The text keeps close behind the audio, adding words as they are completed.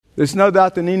There's no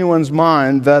doubt in anyone's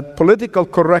mind that political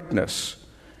correctness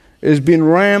is being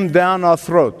rammed down our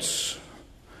throats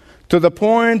to the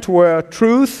point where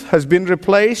truth has been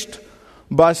replaced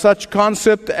by such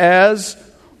concept as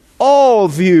all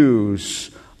views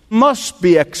must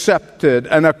be accepted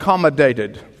and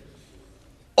accommodated.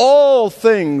 All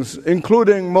things,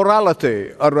 including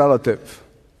morality, are relative.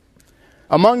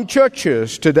 Among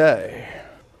churches today,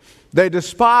 they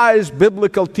despise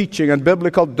biblical teaching and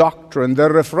biblical doctrine. Their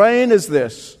refrain is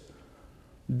this: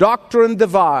 doctrine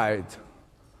divides,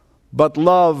 but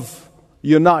love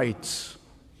unites.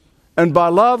 And by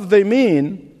love they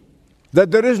mean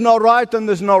that there is no right and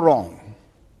there's no wrong.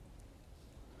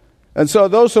 And so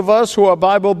those of us who are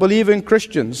Bible-believing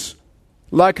Christians,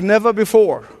 like never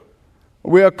before,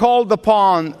 we are called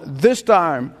upon this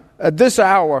time, at this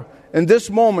hour, in this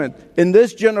moment, in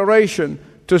this generation,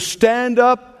 to stand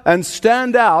up and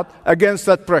stand out against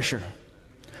that pressure.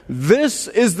 This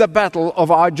is the battle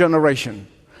of our generation.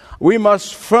 We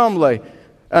must firmly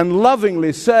and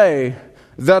lovingly say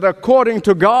that according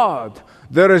to God,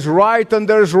 there is right and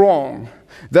there is wrong.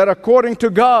 That according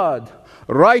to God,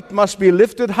 right must be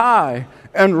lifted high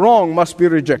and wrong must be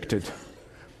rejected.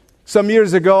 Some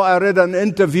years ago, I read an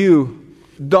interview.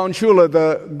 Don Shula,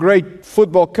 the great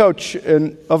football coach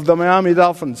of the Miami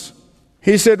Dolphins,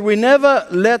 he said, "We never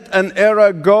let an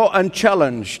error go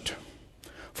unchallenged,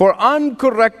 for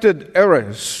uncorrected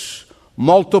errors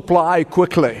multiply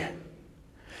quickly."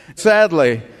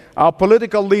 Sadly, our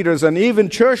political leaders and even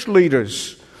church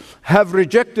leaders have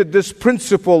rejected this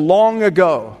principle long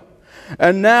ago.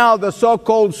 And now the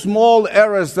so-called small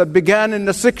errors that began in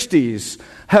the 60s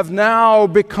have now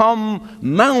become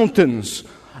mountains.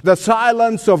 The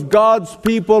silence of God's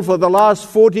people for the last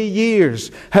 40 years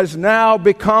has now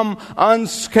become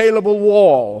unscalable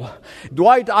wall.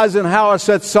 Dwight Eisenhower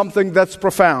said something that's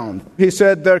profound. He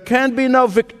said, "There can be no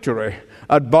victory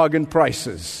at bargain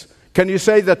prices." Can you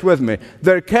say that with me?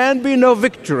 There can be no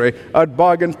victory at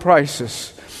bargain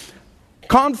prices.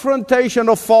 Confrontation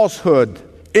of falsehood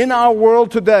in our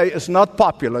world today is not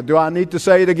popular. Do I need to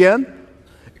say it again?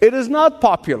 It is not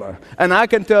popular. And I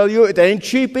can tell you it ain't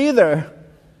cheap either.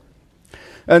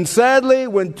 And sadly,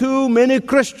 when too many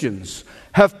Christians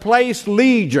have placed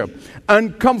leisure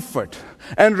and comfort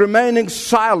and remaining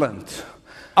silent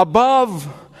above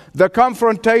the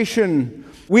confrontation,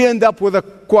 we end up with a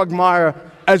quagmire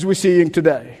as we're seeing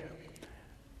today.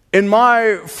 In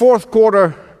my fourth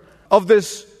quarter of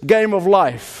this game of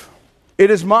life,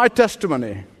 it is my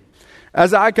testimony,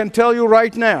 as I can tell you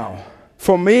right now,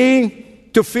 for me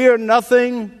to fear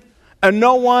nothing and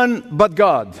no one but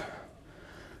God,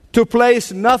 to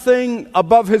place nothing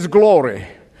above His glory,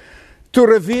 to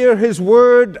revere His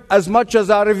word as much as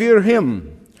I revere Him,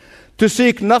 to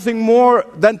seek nothing more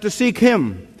than to seek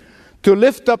Him, to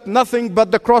lift up nothing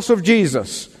but the cross of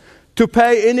Jesus, to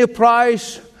pay any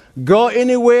price, go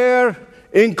anywhere,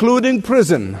 including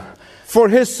prison, for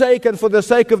His sake and for the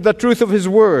sake of the truth of His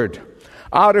word.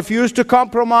 I refuse to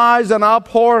compromise and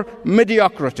abhor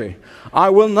mediocrity. I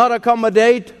will not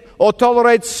accommodate or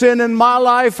tolerate sin in my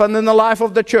life and in the life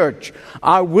of the church.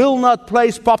 I will not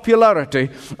place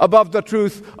popularity above the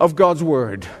truth of God's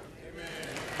word. Amen.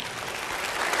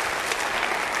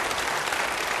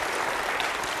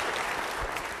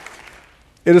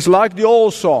 It is like the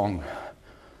old song,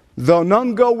 "Though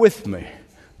none go with me,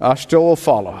 I still will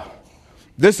follow."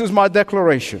 This is my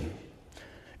declaration.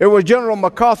 It was General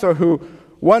MacArthur who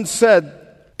once said,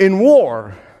 "In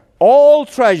war, all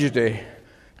tragedy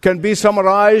can be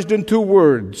summarized in two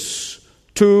words: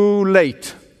 too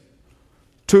late.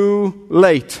 Too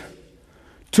late.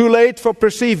 Too late for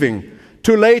perceiving.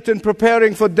 Too late in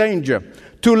preparing for danger.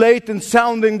 Too late in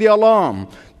sounding the alarm.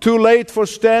 Too late for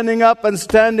standing up and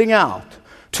standing out.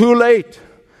 Too late.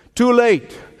 Too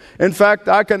late." In fact,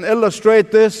 I can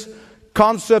illustrate this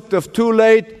concept of too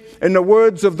late in the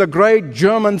words of the great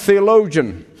German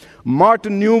theologian,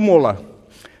 Martin Niemöller,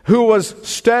 who was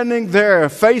standing there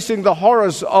facing the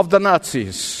horrors of the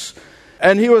Nazis.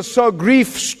 And he was so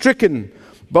grief-stricken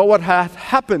by what had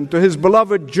happened to his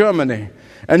beloved Germany.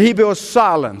 And he was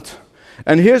silent.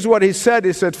 And here's what he said.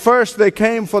 He said, "First they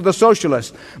came for the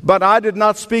socialists, but I did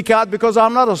not speak out because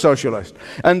I'm not a socialist.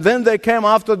 And then they came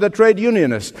after the trade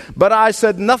unionists, but I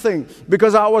said nothing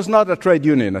because I was not a trade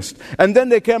unionist. And then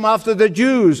they came after the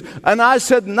Jews, and I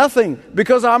said nothing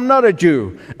because I'm not a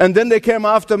Jew. And then they came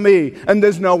after me, and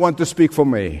there's no one to speak for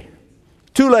me."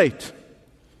 Too late.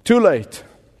 Too late.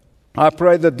 I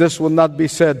pray that this will not be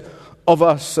said of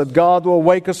us, that God will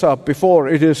wake us up before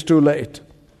it is too late.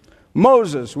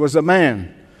 Moses was a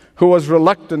man who was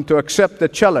reluctant to accept the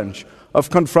challenge of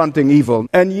confronting evil.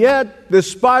 And yet,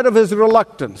 despite of his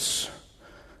reluctance,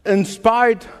 in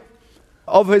spite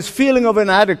of his feeling of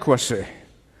inadequacy,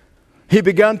 he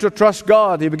began to trust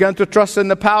God. He began to trust in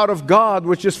the power of God,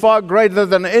 which is far greater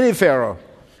than any Pharaoh.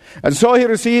 And so he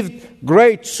received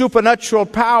great supernatural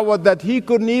power that he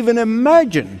couldn't even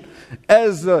imagine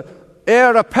as the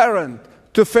heir apparent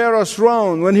to Pharaoh's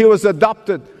throne when he was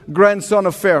adopted grandson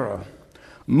of Pharaoh.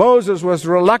 Moses was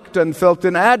reluctant, felt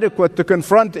inadequate to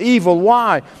confront evil.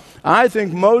 Why? I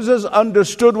think Moses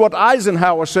understood what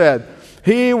Eisenhower said.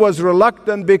 He was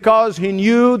reluctant because he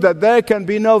knew that there can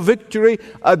be no victory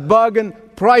at bargain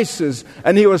prices.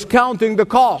 And he was counting the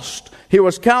cost. He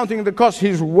was counting the cost.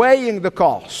 He's weighing the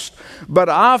cost. But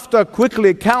after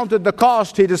quickly counted the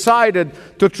cost, he decided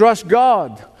to trust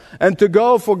God and to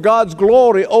go for God's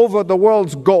glory over the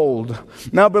world's gold.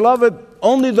 Now, beloved,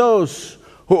 only those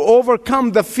who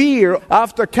overcome the fear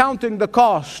after counting the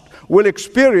cost will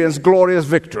experience glorious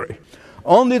victory.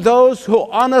 Only those who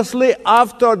honestly,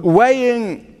 after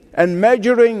weighing and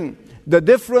measuring the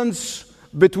difference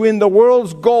between the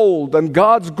world's gold and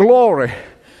God's glory,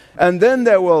 and then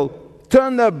they will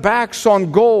turn their backs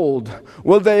on gold,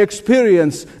 will they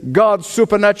experience God's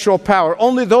supernatural power.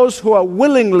 Only those who are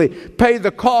willingly pay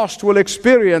the cost will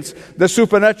experience the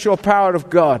supernatural power of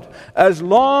God. As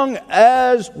long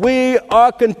as we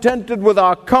are contented with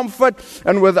our comfort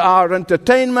and with our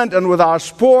entertainment and with our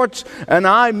sports, and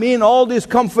I mean all these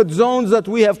comfort zones that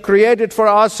we have created for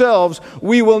ourselves,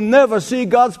 we will never see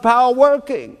God's power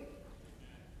working.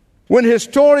 When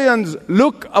historians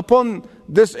look upon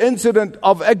this incident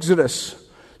of Exodus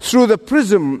through the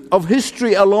prism of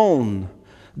history alone,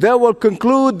 they will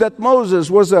conclude that Moses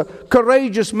was a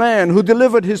courageous man who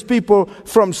delivered his people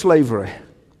from slavery.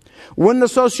 When the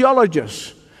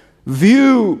sociologists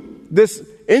view this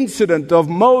incident of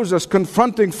Moses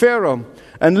confronting Pharaoh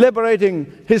and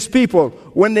liberating his people,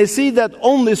 when they see that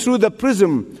only through the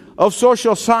prism of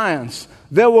social science,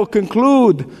 they will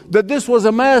conclude that this was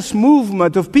a mass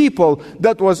movement of people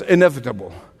that was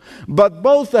inevitable. But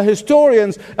both the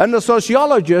historians and the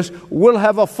sociologists will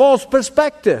have a false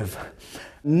perspective.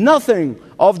 Nothing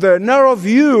of their narrow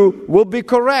view will be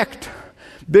correct,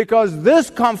 because this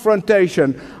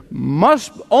confrontation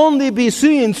must only be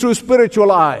seen through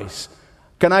spiritual eyes.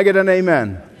 Can I get an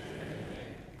amen?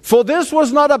 For this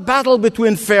was not a battle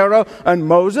between Pharaoh and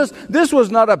Moses. This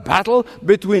was not a battle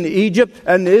between Egypt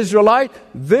and the Israelite.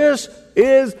 This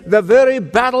is the very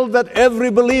battle that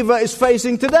every believer is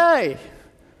facing today.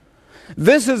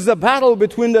 This is the battle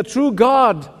between the true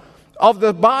God of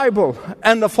the Bible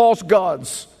and the false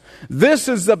gods. This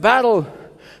is the battle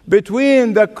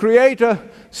between the Creator,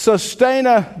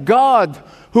 Sustainer God,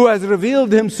 who has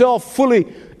revealed Himself fully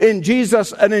in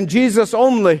Jesus and in Jesus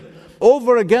only,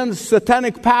 over against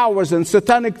satanic powers and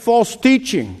satanic false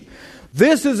teaching.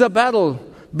 This is a battle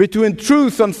between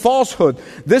truth and falsehood.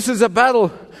 This is a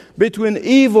battle between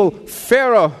evil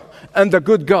Pharaoh and the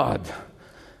good God.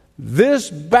 This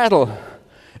battle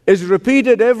is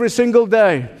repeated every single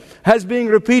day, has been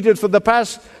repeated for the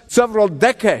past several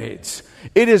decades.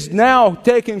 It is now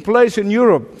taking place in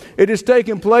Europe. It is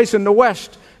taking place in the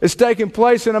West. It's taking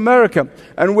place in America,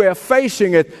 and we are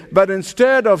facing it. But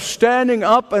instead of standing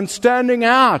up and standing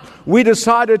out, we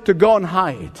decided to go and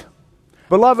hide.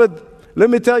 Beloved, let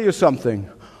me tell you something.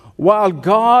 While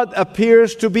God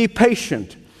appears to be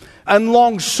patient and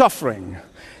long-suffering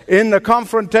in the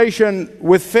confrontation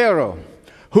with Pharaoh,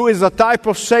 who is a type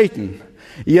of Satan,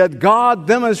 yet God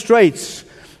demonstrates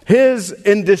His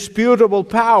indisputable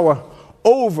power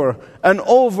over and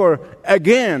over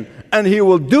again. And He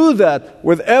will do that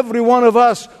with every one of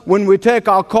us when we take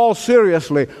our call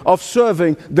seriously of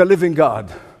serving the living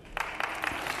God.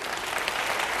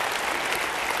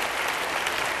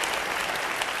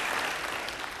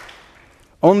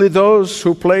 Only those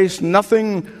who place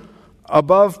nothing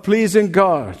above pleasing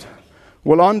God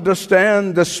will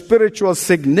understand the spiritual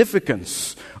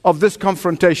significance of this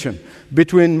confrontation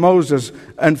between Moses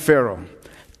and Pharaoh.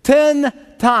 10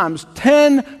 times,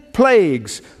 10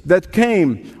 plagues that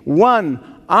came one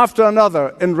after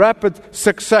another in rapid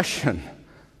succession.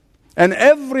 And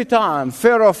every time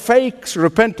Pharaoh fakes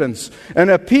repentance and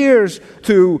appears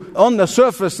to, on the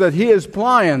surface, that he is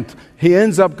pliant, he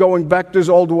ends up going back to his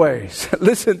old ways.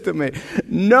 Listen to me.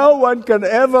 No one can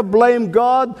ever blame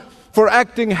God for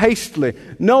acting hastily.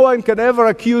 No one can ever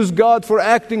accuse God for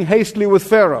acting hastily with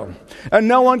Pharaoh. And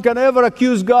no one can ever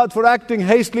accuse God for acting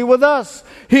hastily with us.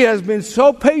 He has been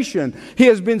so patient. He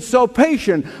has been so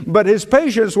patient, but His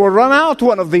patience will run out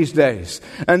one of these days.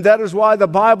 And that is why the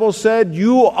Bible said,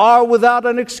 you are without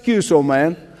an excuse, O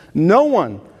man. No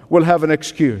one will have an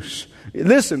excuse.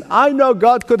 Listen, I know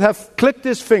God could have clicked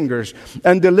his fingers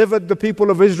and delivered the people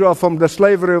of Israel from the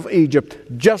slavery of Egypt,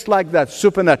 just like that,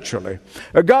 supernaturally.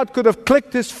 God could have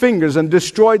clicked his fingers and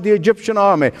destroyed the Egyptian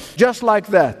army, just like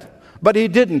that. But he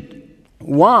didn't.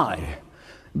 Why?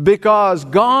 Because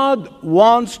God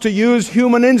wants to use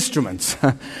human instruments.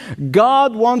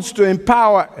 God wants to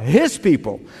empower his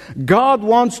people. God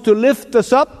wants to lift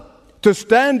us up, to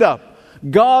stand up.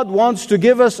 God wants to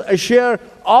give us a share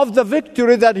of the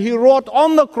victory that he wrought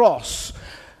on the cross.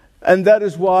 And that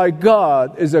is why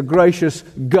God is a gracious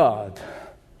God.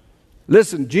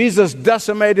 Listen, Jesus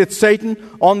decimated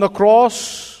Satan on the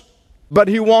cross, but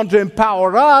he wants to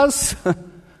empower us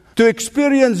to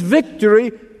experience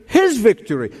victory, his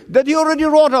victory, that he already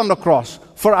wrought on the cross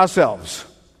for ourselves.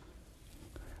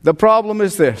 The problem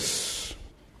is this.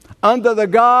 Under the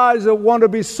guise of want to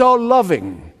be so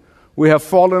loving, we have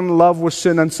fallen in love with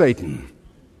sin and Satan.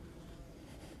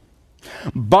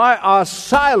 By our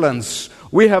silence,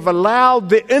 we have allowed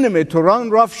the enemy to run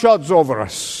roughshod over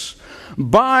us.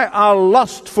 By our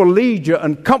lust for leisure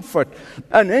and comfort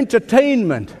and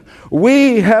entertainment,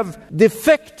 we have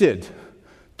defected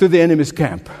to the enemy's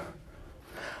camp.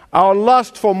 Our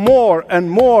lust for more and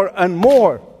more and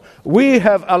more, we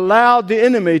have allowed the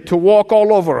enemy to walk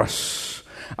all over us.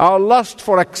 Our lust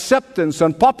for acceptance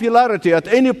and popularity at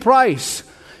any price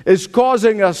is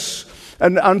causing us,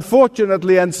 and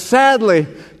unfortunately and sadly,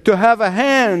 to have a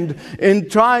hand in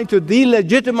trying to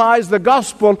delegitimize the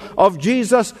gospel of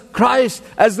Jesus Christ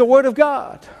as the Word of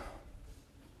God.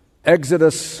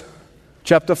 Exodus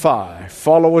chapter 5.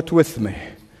 Follow it with me.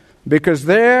 Because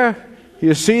there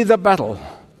you see the battle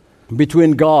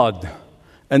between God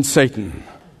and Satan.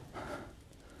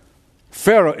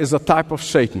 Pharaoh is a type of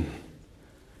Satan.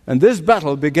 And this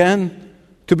battle began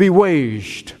to be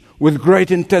waged with great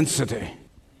intensity.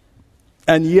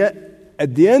 And yet,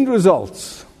 at the end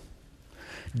results,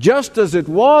 just as it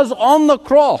was on the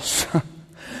cross,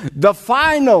 the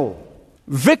final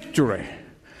victory,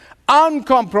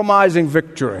 uncompromising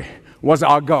victory, was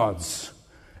our God's.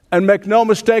 And make no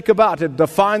mistake about it, the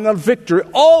final victory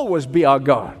always be our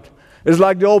God. It's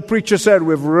like the old preacher said,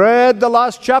 we've read the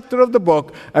last chapter of the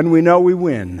book, and we know we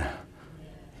win.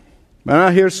 And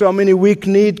I hear so many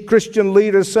weak-kneed Christian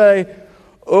leaders say,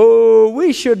 oh,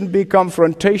 we shouldn't be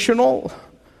confrontational.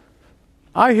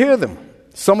 I hear them.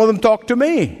 Some of them talk to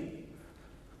me.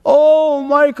 Oh,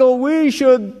 Michael, we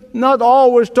should not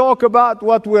always talk about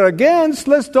what we're against.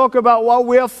 Let's talk about what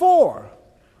we are for.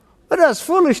 But that's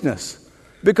foolishness.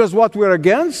 Because what we're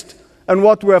against and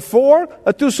what we're for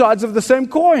are two sides of the same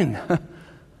coin.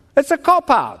 It's a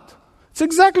cop-out. It's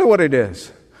exactly what it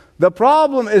is. The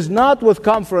problem is not with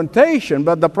confrontation,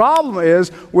 but the problem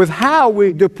is with how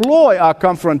we deploy our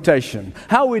confrontation,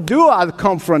 how we do our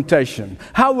confrontation,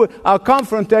 how our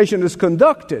confrontation is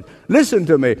conducted. Listen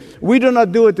to me. We do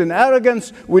not do it in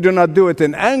arrogance. We do not do it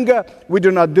in anger. We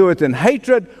do not do it in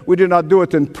hatred. We do not do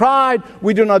it in pride.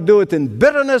 We do not do it in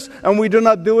bitterness. And we do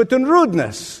not do it in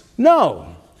rudeness.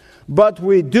 No. But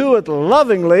we do it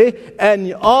lovingly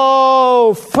and,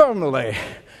 firmly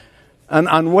and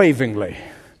unwaveringly.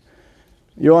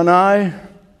 You and I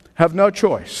have no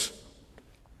choice.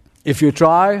 If you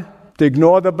try to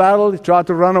ignore the battle, try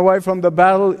to run away from the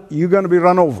battle, you're going to be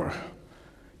run over.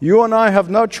 You and I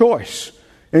have no choice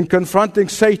in confronting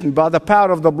Satan by the power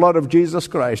of the blood of Jesus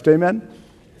Christ. Amen?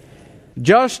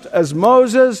 Just as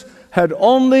Moses had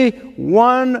only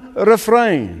one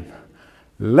refrain.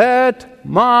 Let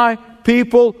my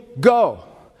people go.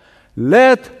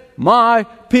 Let my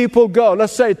people go.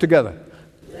 Let's say it together.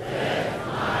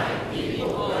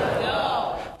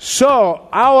 So,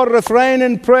 our refrain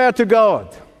in prayer to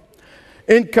God,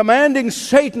 in commanding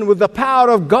Satan with the power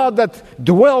of God that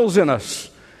dwells in us.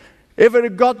 If you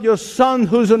got your son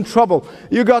who's in trouble,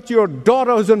 you got your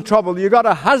daughter who's in trouble, you got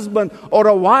a husband or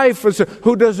a wife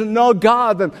who doesn't know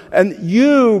God, and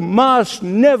you must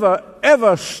never,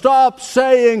 ever stop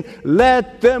saying,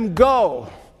 let them go.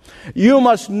 You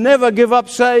must never give up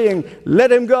saying,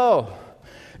 let him go.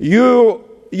 You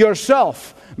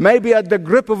yourself may be at the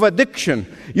grip of addiction.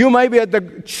 You may be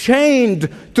chained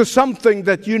to something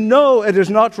that you know it is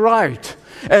not right.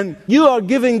 And you are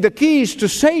giving the keys to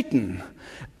Satan.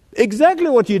 Exactly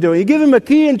what you do. You give him a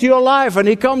key into your life and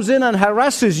he comes in and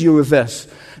harasses you with this.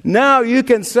 Now you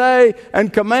can say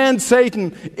and command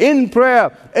Satan in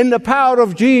prayer, in the power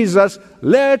of Jesus,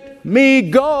 let me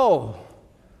go.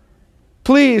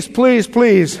 Please, please,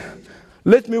 please,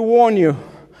 let me warn you.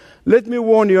 Let me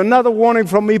warn you, not a warning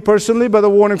from me personally, but a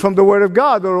warning from the Word of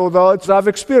God, although I've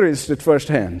experienced it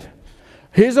firsthand.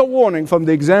 Here's a warning from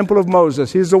the example of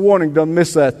Moses. Here's a warning, don't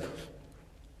miss that.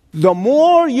 The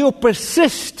more you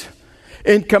persist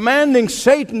in commanding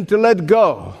Satan to let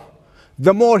go,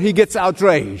 the more he gets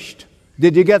outraged.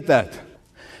 Did you get that?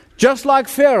 Just like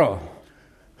Pharaoh,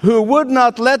 who would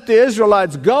not let the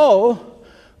Israelites go,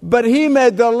 but he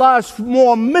made their lives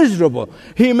more miserable.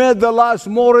 He made their lives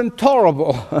more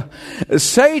intolerable.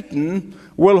 Satan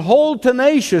will hold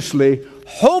tenaciously,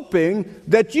 hoping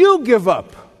that you give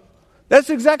up. That's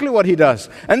exactly what he does.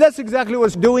 And that's exactly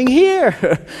what he's doing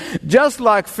here. Just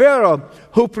like Pharaoh,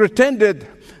 who pretended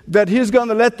that he's going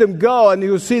to let them go, and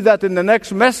you'll see that in the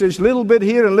next message, little bit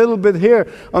here and little bit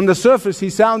here. On the surface, he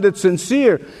sounded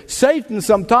sincere. Satan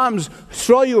sometimes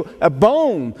throw you a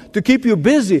bone to keep you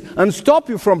busy and stop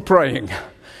you from praying.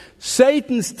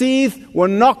 Satan's teeth were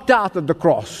knocked out at the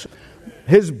cross.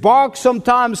 His bark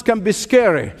sometimes can be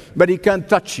scary, but he can't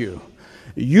touch you.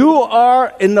 You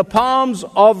are in the palms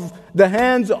of the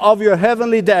hands of your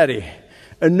heavenly daddy,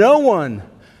 and no one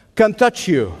can touch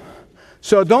you.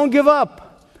 So don't give up.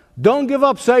 Don't give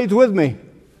up. Say it with me.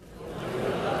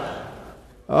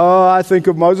 Oh, I think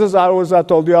of Moses. I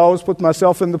told you, I always put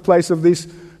myself in the place of these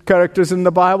characters in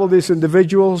the Bible, these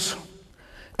individuals.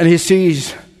 And he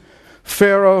sees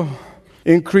Pharaoh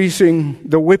increasing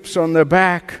the whips on their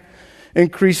back,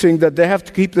 increasing that they have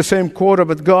to keep the same quota,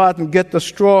 but go out and get the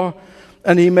straw.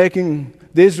 And he making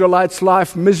the Israelites'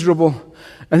 life miserable.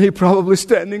 And he probably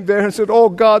standing there and said, oh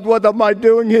God, what am I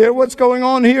doing here? What's going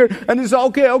on here? And he said,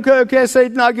 okay,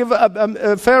 Satan, I give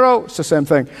up. Pharaoh, it's the same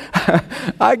thing.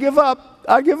 I give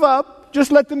up.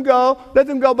 Just let them go. Let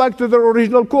them go back to their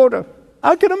original quota.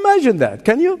 I can imagine that.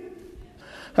 Can you?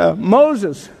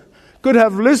 Moses could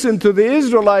have listened to the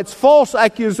Israelites' false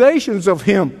accusations of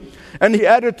him. And he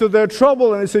added to their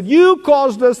trouble, and he said, you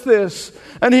caused us this.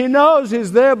 And he knows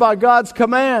he's there by God's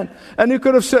command. And he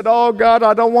could have said, oh God,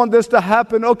 I don't want this to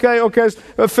happen. Okay,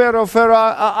 Pharaoh,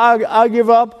 I give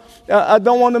up. I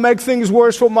don't want to make things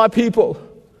worse for my people.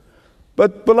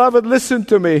 But beloved, listen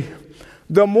to me.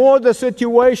 The more the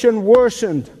situation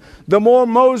worsened, the more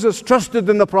Moses trusted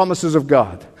in the promises of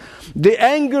God. The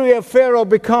angrier Pharaoh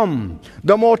became,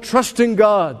 the more trusting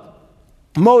God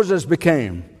Moses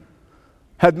became.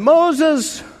 Had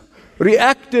Moses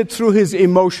reacted through his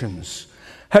emotions,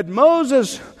 had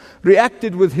Moses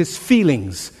reacted with his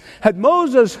feelings, had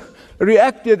Moses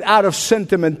reacted out of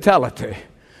sentimentality,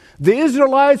 the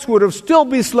Israelites would have still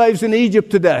been slaves in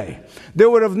Egypt today. They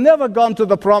would have never gone to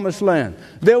the promised land.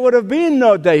 There would have been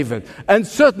no David, and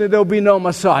certainly there would be no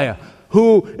Messiah,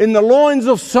 who in the loins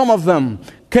of some of them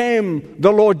came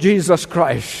the Lord Jesus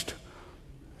Christ.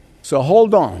 So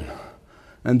hold on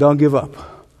and don't give up.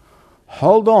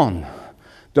 Hold on.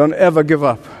 Don't ever give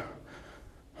up.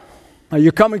 Are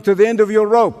you coming to the end of your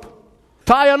rope?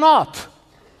 Tie a knot.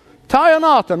 Tie a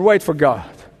knot and wait for God.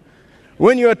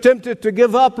 When you're tempted to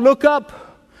give up, look up.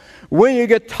 When you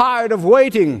get tired of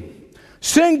waiting,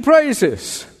 sing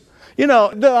praises. You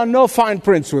know, there are no fine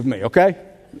prints with me, okay?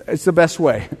 It's the best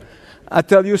way. I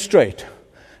tell you straight.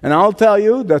 And I'll tell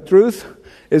you the truth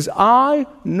is I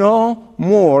no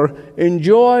more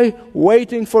enjoy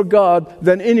waiting for God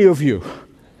than any of you.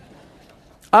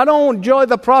 I don't enjoy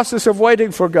the process of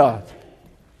waiting for God.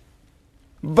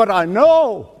 But I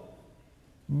know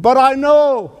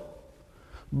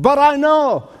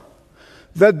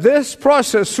that this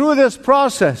process, through this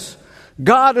process,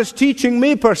 God is teaching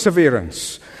me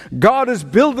perseverance. God is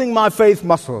building my faith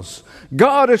muscles.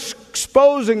 God is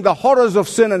exposing the horrors of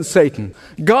sin and Satan.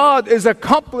 God is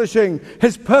accomplishing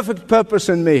His perfect purpose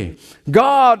in me.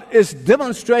 God is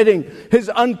demonstrating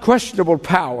His unquestionable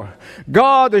power.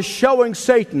 God is showing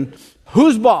Satan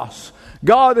who's boss.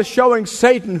 God is showing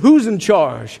Satan who's in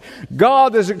charge.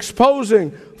 God is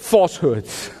exposing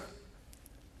falsehoods.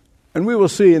 And we will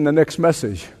see in the next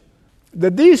message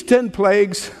that these 10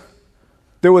 plagues,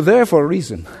 they were there for a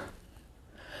reason.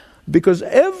 Because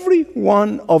every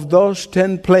one of those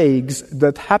 10 plagues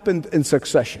that happened in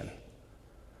succession,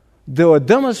 they were a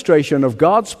demonstration of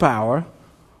God's power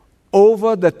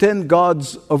over the 10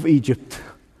 gods of Egypt.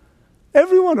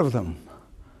 Every one of them.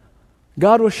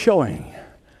 God was showing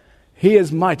He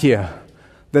is mightier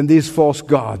than these false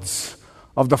gods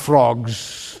of the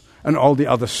frogs and all the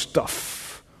other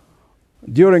stuff.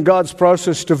 During God's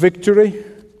process to victory,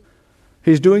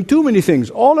 He's doing too many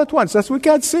things all at once. That's why we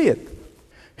can't see it.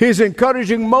 He's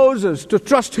encouraging Moses to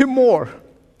trust Him more.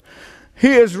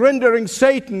 He is rendering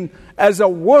Satan as a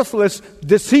worthless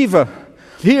deceiver.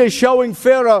 He is showing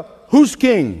Pharaoh who's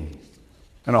king,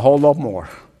 and a whole lot more.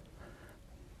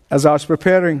 As I was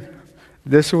preparing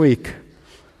this week,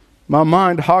 my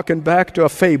mind harkened back to a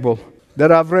fable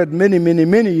that I've read many, many,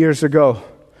 many years ago,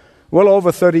 well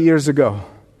over 30 years ago.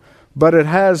 But it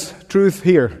has truth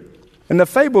here. And the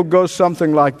fable goes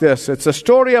something like this. It's a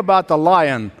story about a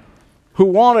lion who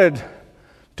wanted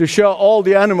to show all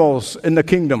the animals in the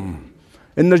kingdom,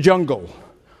 in the jungle,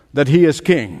 that he is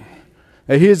king.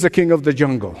 He is the king of the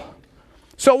jungle.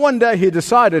 So one day he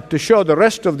decided to show the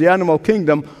rest of the animal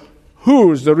kingdom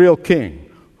who's the real king,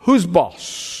 who's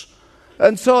boss.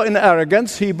 And so in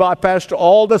arrogance, he bypassed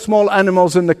all the small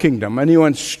animals in the kingdom, and he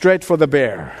went straight for the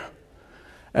bear.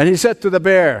 And he said to the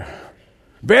bear,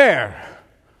 "Bear,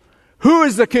 who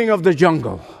is the king of the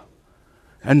jungle?"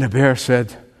 And the bear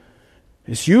said,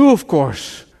 "It's you, of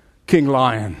course, King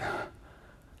Lion."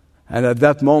 And at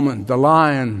that moment, the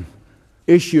lion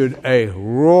issued a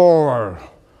roar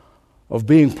of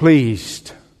being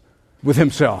pleased with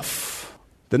himself.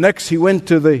 The next, he went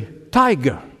to the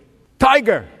tiger.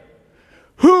 "Tiger,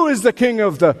 who is the king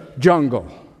of the jungle?"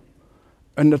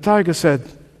 And the tiger said,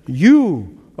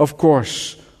 "You, of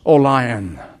course, O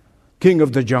lion, king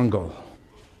of the jungle."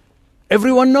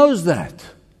 Everyone knows that.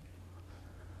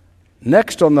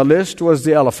 Next on the list was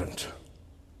the elephant.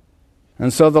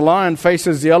 And so the lion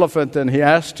faces the elephant and he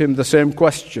asked him the same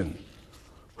question.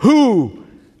 "Who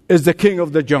is the king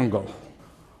of the jungle?"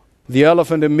 The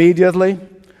elephant immediately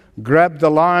grabbed the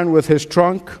lion with his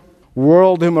trunk,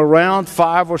 whirled him around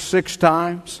 5 or 6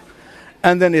 times,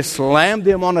 and then he slammed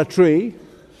him on a tree,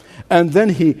 and then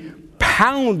he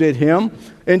pounded him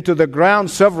into the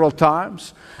ground several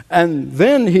times, and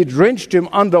then he drenched him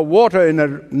underwater in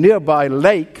a nearby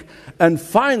lake, and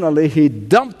finally he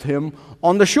dumped him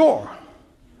on the shore.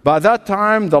 By that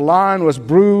time, the lion was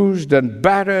bruised and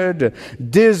battered,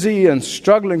 dizzy and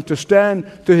struggling to stand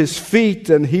to his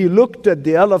feet, and he looked at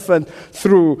the elephant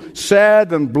through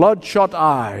sad and bloodshot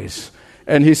eyes.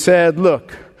 And he said,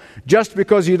 "Look, just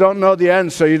because you don't know the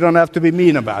answer, you don't have to be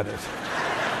mean about it."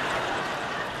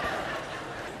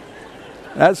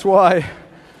 That's why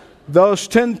those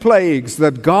 10 plagues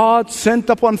that God sent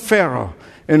upon Pharaoh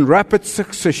in rapid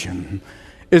succession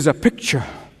is a picture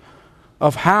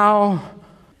of how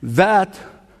that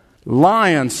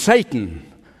lion, Satan,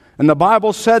 and the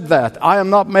Bible said that. I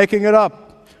am not making it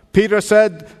up. Peter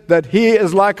said that he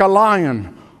is like a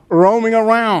lion roaming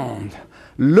around,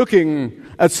 looking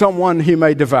at someone he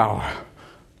may devour.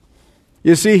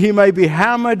 You see, he may be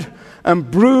hammered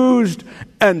and bruised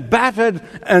and battered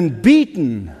and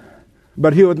beaten,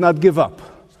 but he would not give up.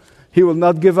 He will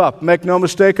not give up. Make no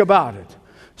mistake about it.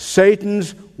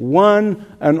 Satan's one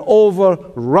and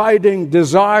overriding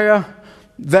desire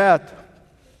that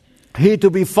he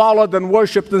to be followed and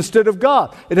worshipped instead of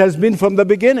God. It has been from the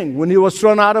beginning when he was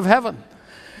thrown out of heaven.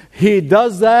 He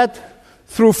does that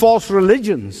through false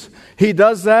religions. He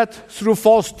does that through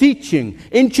false teaching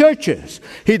in churches.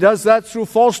 He does that through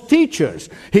false teachers.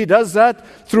 He does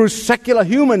that through secular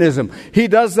humanism. He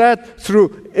does that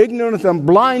through ignorant and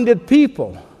blinded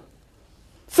people.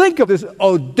 Think of this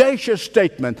audacious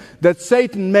statement that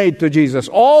Satan made to Jesus.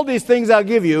 "All these things I'll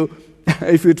give you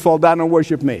if you'd fall down and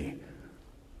worship me."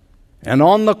 And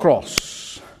on the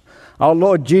cross, our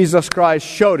Lord Jesus Christ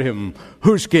showed him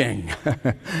who's king.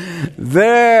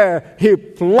 There he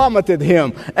plummeted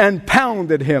him and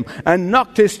pounded him and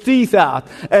knocked his teeth out.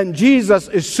 And Jesus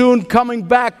is soon coming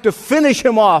back to finish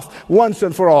him off once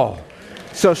and for all.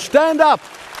 So stand up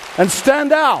and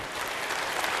stand out.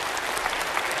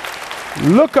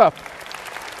 Look up.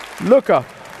 Look up.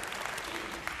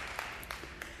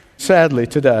 Sadly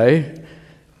today,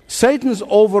 Satan's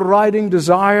overriding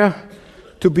desire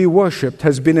to be worshipped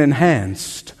has been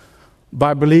enhanced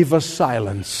by believers'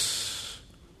 silence.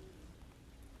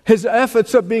 His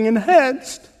efforts are being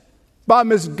enhanced by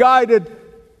misguided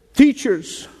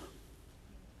teachers.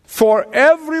 For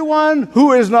everyone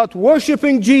who is not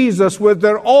worshiping Jesus with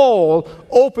their all,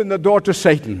 open the door to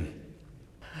Satan.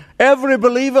 Every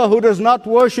believer who does not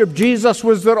worship Jesus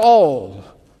with their all,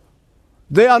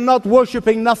 they are not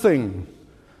worshiping nothing.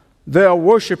 They are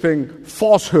worshiping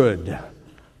falsehood.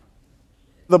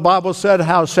 The Bible said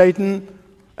how Satan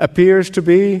appears to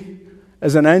be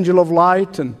as an angel of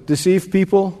light and deceive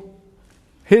people.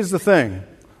 Here's the thing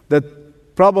that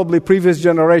probably previous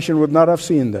generation would not have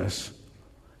seen this.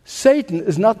 Satan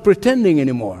is not pretending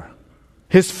anymore.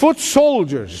 His foot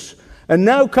soldiers are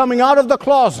now coming out of the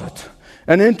closet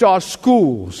and into our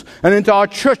schools and into our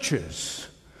churches.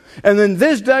 And in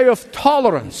this day of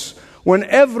tolerance, when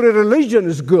every religion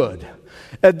is good,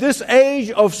 at this age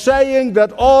of saying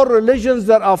that all religions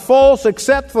that are false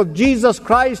except for Jesus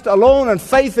Christ alone and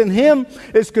faith in Him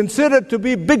is considered to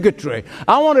be bigotry.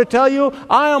 I want to tell you,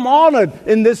 I am honored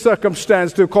in this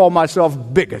circumstance to call myself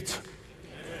bigot.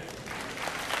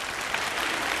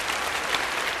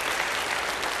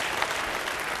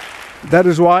 That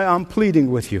is why I'm pleading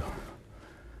with you.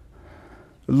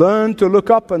 Learn to look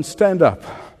up and stand up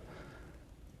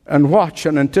and watch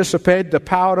and anticipate the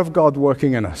power of God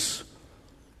working in us.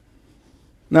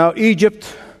 Now,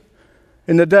 Egypt,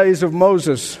 in the days of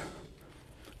Moses,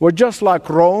 were just like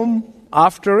Rome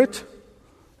after it.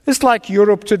 It's like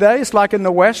Europe today. It's like in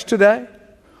the West today.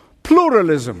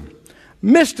 Pluralism,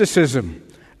 mysticism,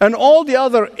 and all the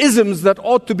other isms that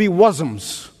ought to be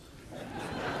wasms.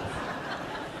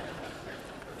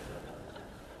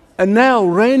 And now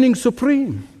reigning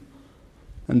supreme.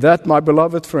 And that, my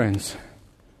beloved friends,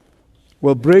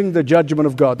 will bring the judgment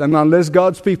of God. And unless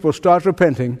God's people start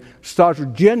repenting, start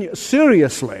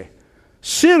seriously,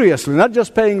 not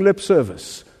just paying lip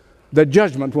service, the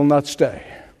judgment will not stay.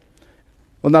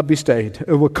 Will not be stayed.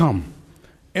 It will come.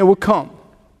 It will come.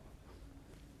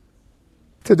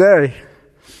 Today,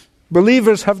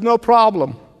 believers have no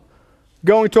problem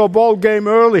going to a ball game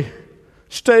early,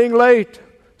 staying late,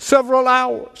 several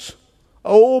hours.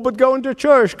 Oh, but going to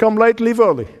church, come late, leave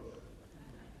early.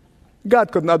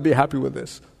 God could not be happy with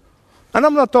this. And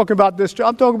I'm not talking about this church,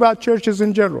 I'm talking about churches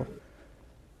in general.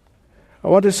 I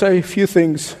want to say a few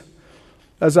things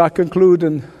as I conclude.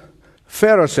 And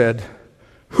Pharaoh said,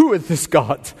 "Who is this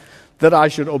God that I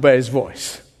should obey his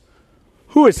voice?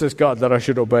 Who is this God that I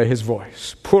should obey his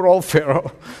voice?" Poor old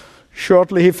Pharaoh.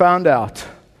 Shortly he found out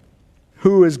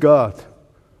who is God,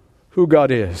 who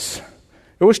God is.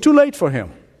 It was too late for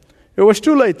him. It was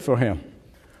too late for him.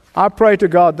 I pray to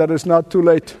God that it's not too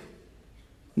late.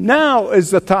 Now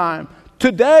is the time.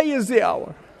 Today is the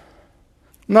hour.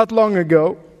 Not long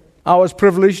ago, I was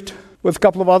privileged with a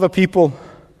couple of other people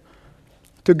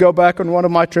to go back on one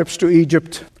of my trips to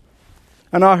Egypt.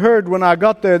 And I heard when I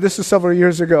got there, this is several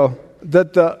years ago,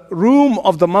 that the room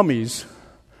of the mummies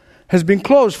has been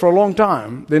closed for a long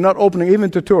time. They're not opening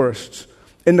even to tourists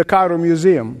in the Cairo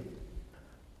Museum.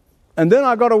 And then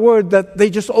I got a word that they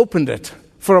just opened it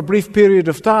for a brief period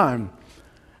of time.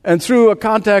 And through a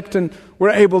contact, and we're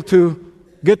able to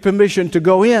get permission to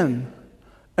go in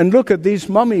and look at these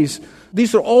mummies.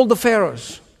 These are all the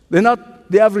pharaohs. They're not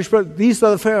the average person. These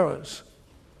are the pharaohs.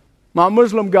 My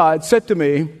Muslim guide said to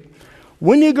me,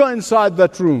 when you go inside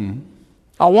that room,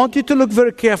 I want you to look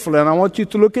very carefully, and I want you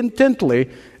to look intently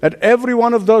at every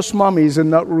one of those mummies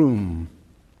in that room.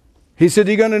 He said,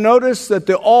 you're going to notice that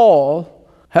they all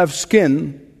have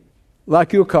skin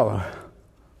like your color.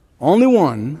 Only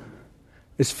one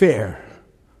is fair.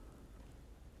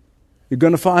 You're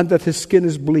going to find that his skin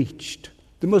is bleached.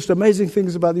 The most amazing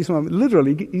things about these mummies,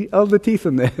 literally, all the teeth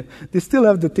in there, they still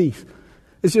have the teeth.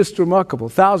 It's just remarkable,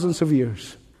 thousands of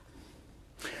years.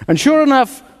 And sure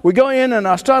enough, we go in and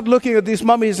I start looking at these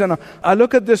mummies, and I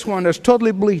look at this one that's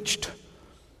totally bleached.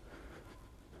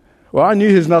 Well, I knew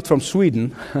he's not from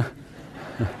Sweden.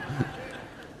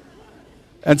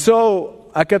 And so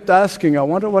I kept asking, I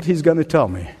wonder what he's going to tell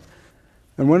me.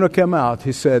 And when it came out,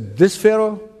 he said, this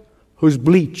Pharaoh who's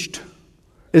bleached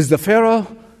is the Pharaoh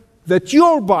that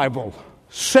your Bible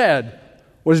said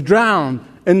was drowned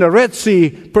in the Red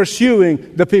Sea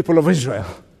pursuing the people of Israel.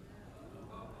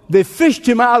 They fished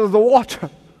him out of the water,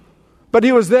 but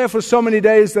he was there for so many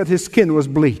days that his skin was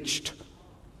bleached.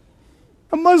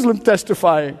 A Muslim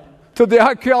testifying to the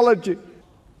archaeology.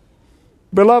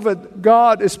 Beloved,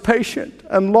 God is patient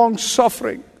and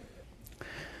long-suffering.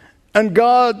 And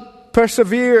God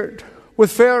persevered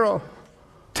with Pharaoh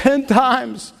 10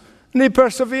 times, and he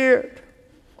persevered.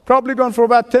 Probably gone for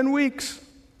about 10 weeks.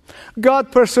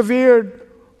 God persevered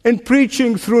in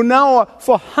preaching through Noah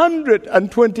for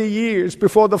 120 years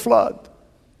before the flood.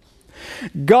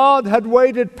 God had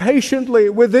waited patiently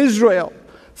with Israel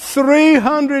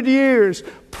 300 years.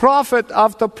 Prophet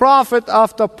after prophet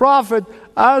after prophet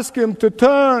asked him to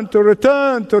turn, to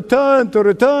return, to turn, to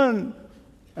return.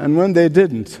 And when they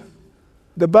didn't,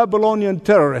 the Babylonian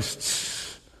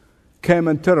terrorists came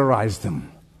and terrorized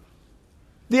them.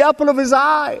 The apple of his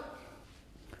eye.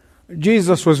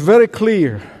 Jesus was very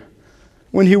clear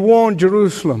when he warned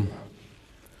Jerusalem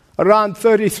around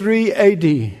 33 AD.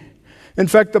 In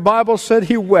fact, the Bible said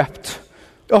he wept.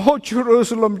 Oh,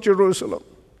 Jerusalem, Jerusalem.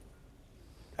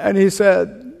 And he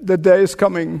said, the day is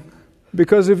coming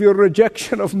because of your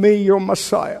rejection of me, your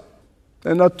Messiah.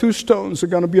 And now 2 stones are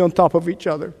going to be on top of each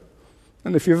other.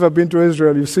 And if you've ever been to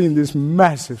Israel, you've seen these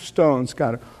massive stones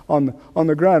kind of on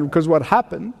the ground. Because what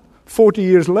happened 40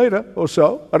 years later or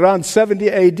so, around 70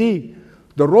 AD,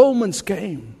 the Romans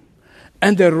came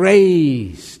and they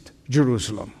razed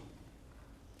Jerusalem.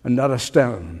 And not a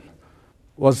stone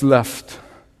was left.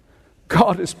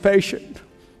 God is patient.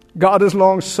 God is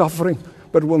long-suffering,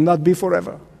 but will not be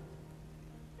forever.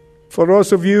 For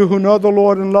those of you who know the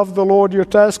Lord and love the Lord, your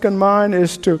task and mine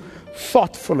is to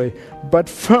thoughtfully but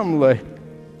firmly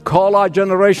call our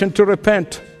generation to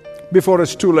repent before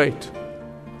it's too late.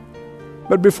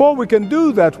 But before we can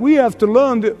do that, we have to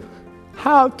learn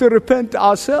how to repent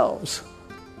ourselves.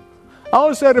 I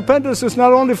always say repentance is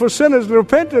not only for sinners,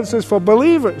 repentance is for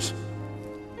believers.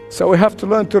 So we have to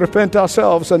learn to repent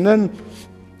ourselves and then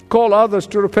call others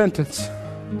to repentance.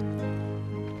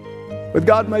 But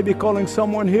God may be calling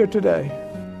someone here today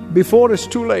before it's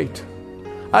too late.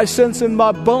 I sense in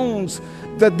my bones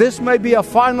that this may be a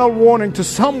final warning to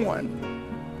someone.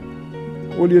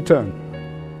 Will you turn?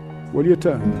 Will you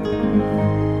turn?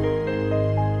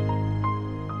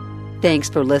 Thanks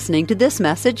for listening to this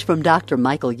message from Dr.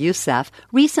 Michael Youssef,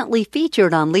 recently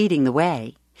featured on Leading the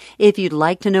Way. If you'd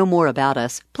like to know more about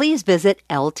us, please visit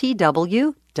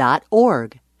ltw.org.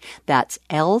 That's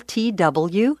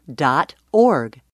ltw.org.